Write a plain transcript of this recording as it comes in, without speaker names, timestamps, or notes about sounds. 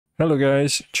Hello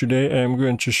guys, today I'm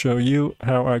going to show you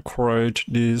how I create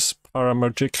this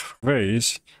parametric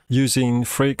vase using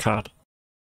FreeCAD.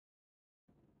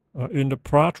 In the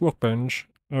part workbench,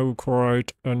 I will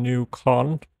create a new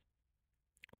con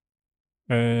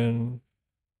and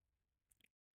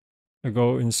I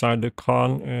go inside the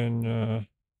con and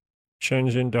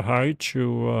changing the height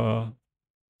to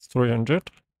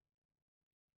 300.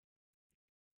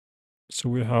 So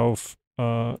we have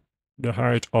the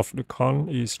height of the con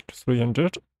is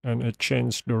 300 and I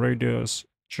change the radius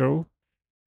to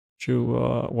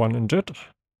 100.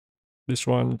 This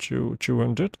one to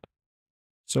 200.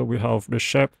 So we have the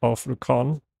shape of the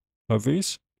cone of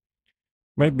this.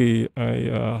 Maybe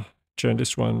I change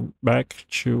this one back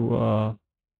to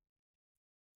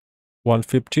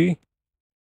 150.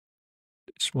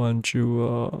 This one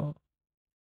to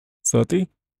 30.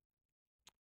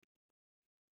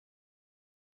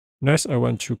 Next, I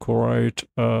want to create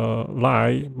a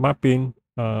line mapping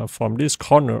from this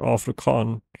corner of the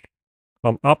cone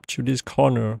come up to this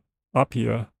corner up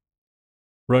here,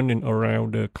 running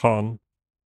around the cone.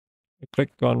 I click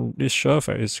on this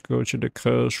surface, go to the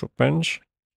curve workbench,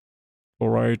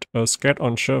 create a sketch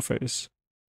on surface.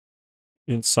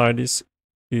 Inside this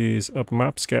is a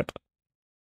map sketch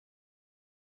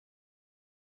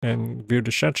and view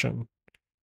the section.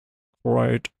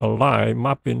 Create a line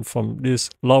mapping from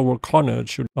this lower corner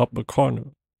to upper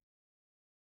corner.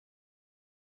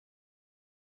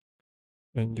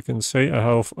 And you can see I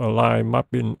have a line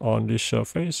mapping on this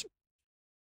surface.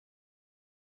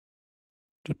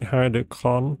 Then hide the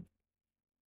con.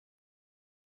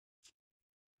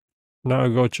 Now I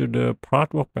go to the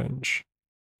part workbench.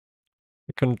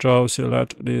 I control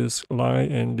select this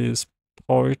line and this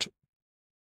point,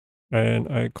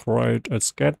 and I create a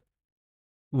sketch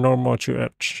normal to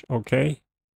edge. Okay.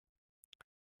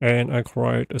 And I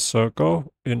create a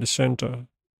circle in the center,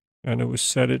 and I will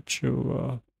set it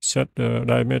to set the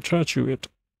diameter to it.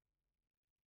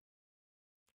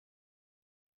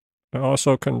 I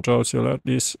also control select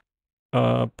this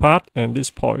part and this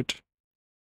point.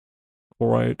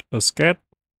 Create a sketch,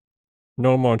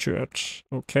 normal to edge.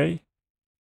 Okay.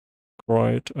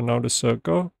 Create another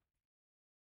circle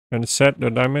and set the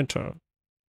diameter.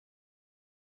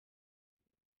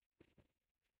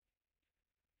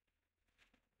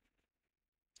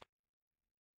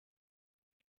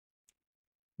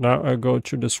 Now I go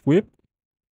to the sweep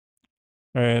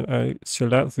and I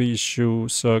select these two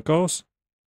circles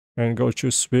and go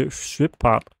to sweep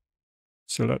part.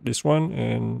 Select this one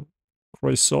and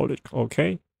create solid.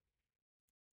 Okay.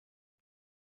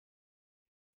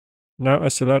 Now I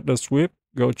select the sweep,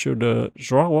 go to the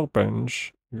draw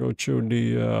workbench, go to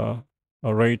the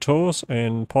array tools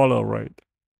and polar array.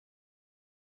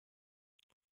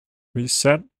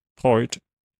 Reset point,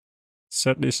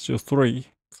 set this to 3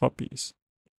 copies.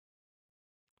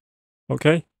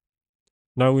 Okay.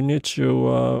 Now we need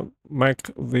to make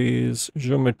this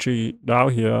geometry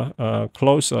down here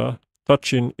closer,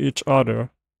 touching each other.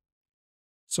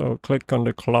 So click on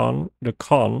the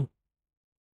con,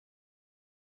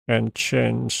 and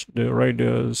change the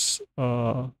radius,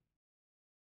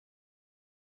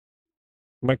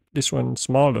 make this one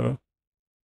smaller.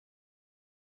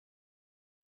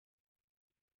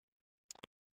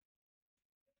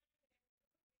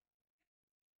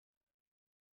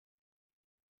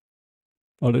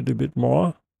 A little bit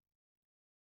more.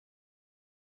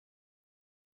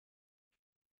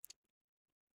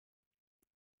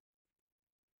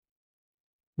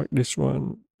 Make this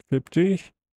one 50.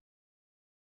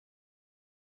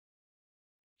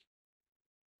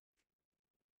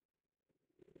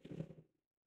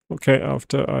 Okay,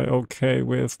 after I okay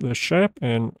with the shape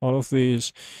and all of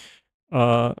these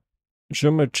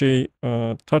geometry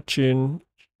touching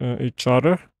each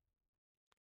other,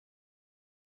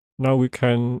 now we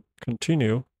can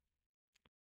continue.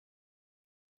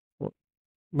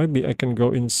 Maybe I can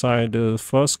go inside the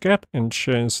first sketch and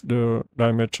change the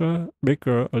diameter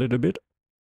bigger a little bit.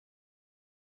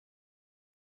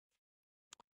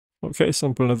 Okay,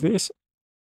 simple as this.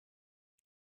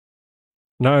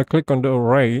 Now I click on the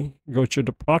array, go to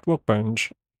the part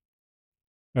workbench,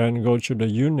 and go to the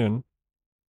union.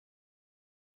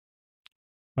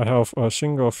 I have a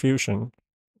single fusion,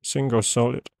 single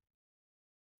solid.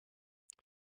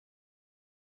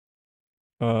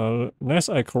 Next,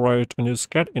 I create a new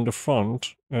sketch in the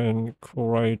front and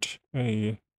create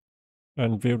and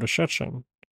view the section.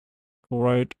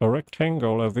 Create a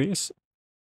rectangle like this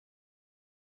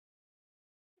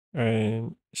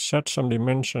and set some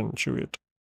dimension to it.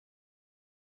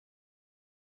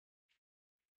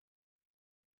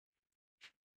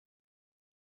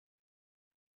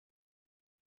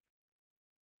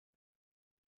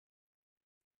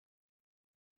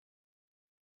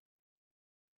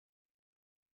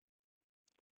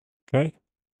 Okay.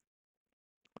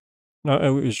 Now I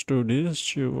will extrude this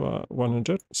to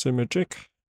 100 symmetric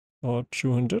or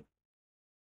 200.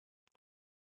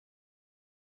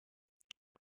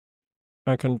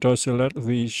 I can just select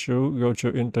these two, go to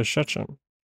intersection.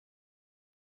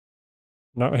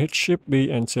 Now I hit Shift B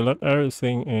and select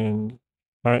everything and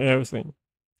hide everything.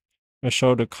 I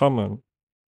show the command.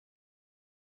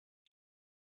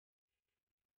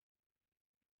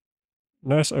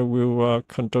 Next, I will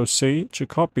Ctrl C to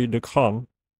copy the con,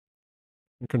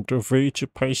 and Ctrl V to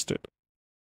paste it.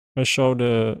 I show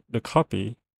the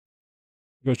copy.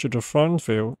 Go to the front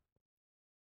view,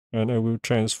 and I will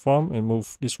transform and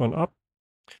move this one up.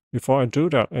 Before I do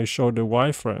that, I show the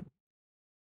wireframe.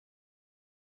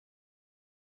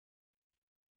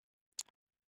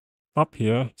 Up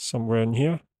here, somewhere in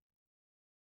here.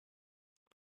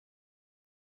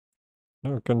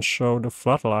 Now I can show the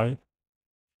flat line.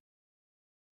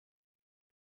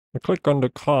 I click on the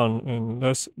con and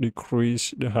let's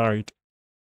decrease the height.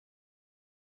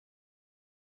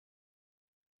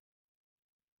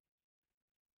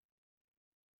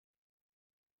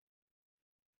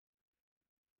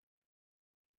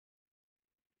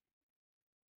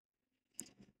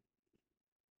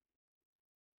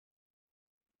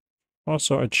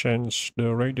 Also, I change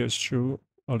the radius to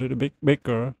a little bit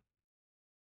bigger.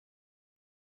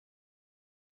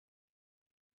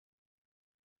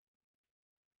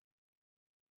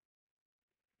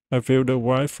 I view the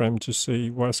wireframe to see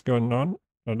what's going on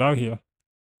down here.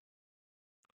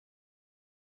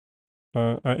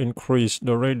 I increase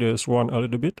the radius one a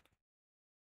little bit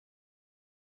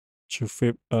to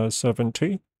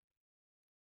 70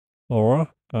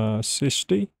 or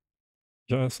 60.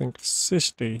 Yeah, I think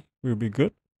 60 will be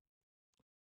good.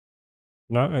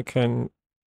 Now I can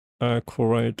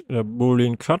create a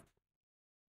Boolean cut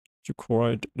to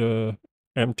create the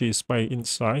empty space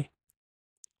inside.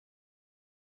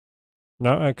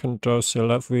 Now I can just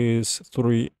select these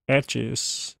three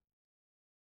edges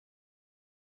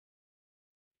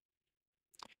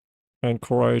and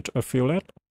create a fillet.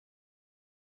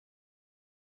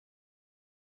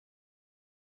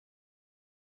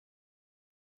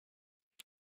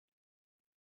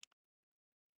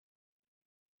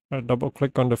 I double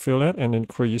click on the fillet and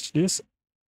increase this.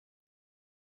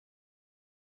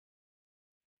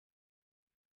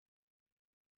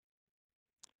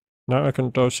 Now I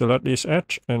can just select this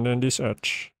edge and then this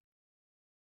edge.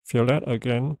 Fillet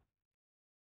again.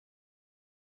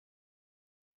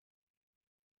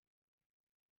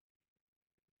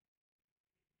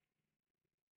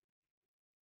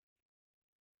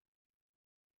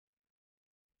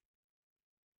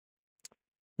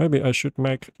 Maybe I should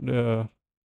make the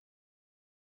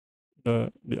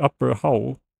upper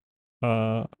hole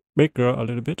bigger a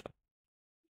little bit.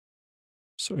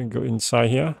 So we go inside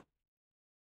here,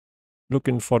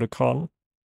 looking for the con,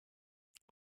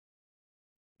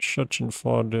 searching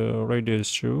for the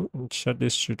radius too, and set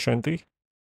this to 20.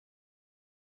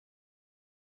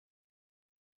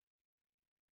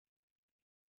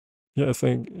 Yeah, I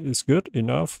think it's good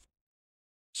enough.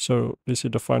 So this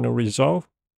is the final result.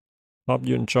 Hope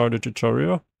you enjoyed the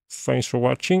tutorial. Thanks for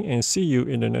watching and see you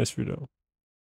in the next video.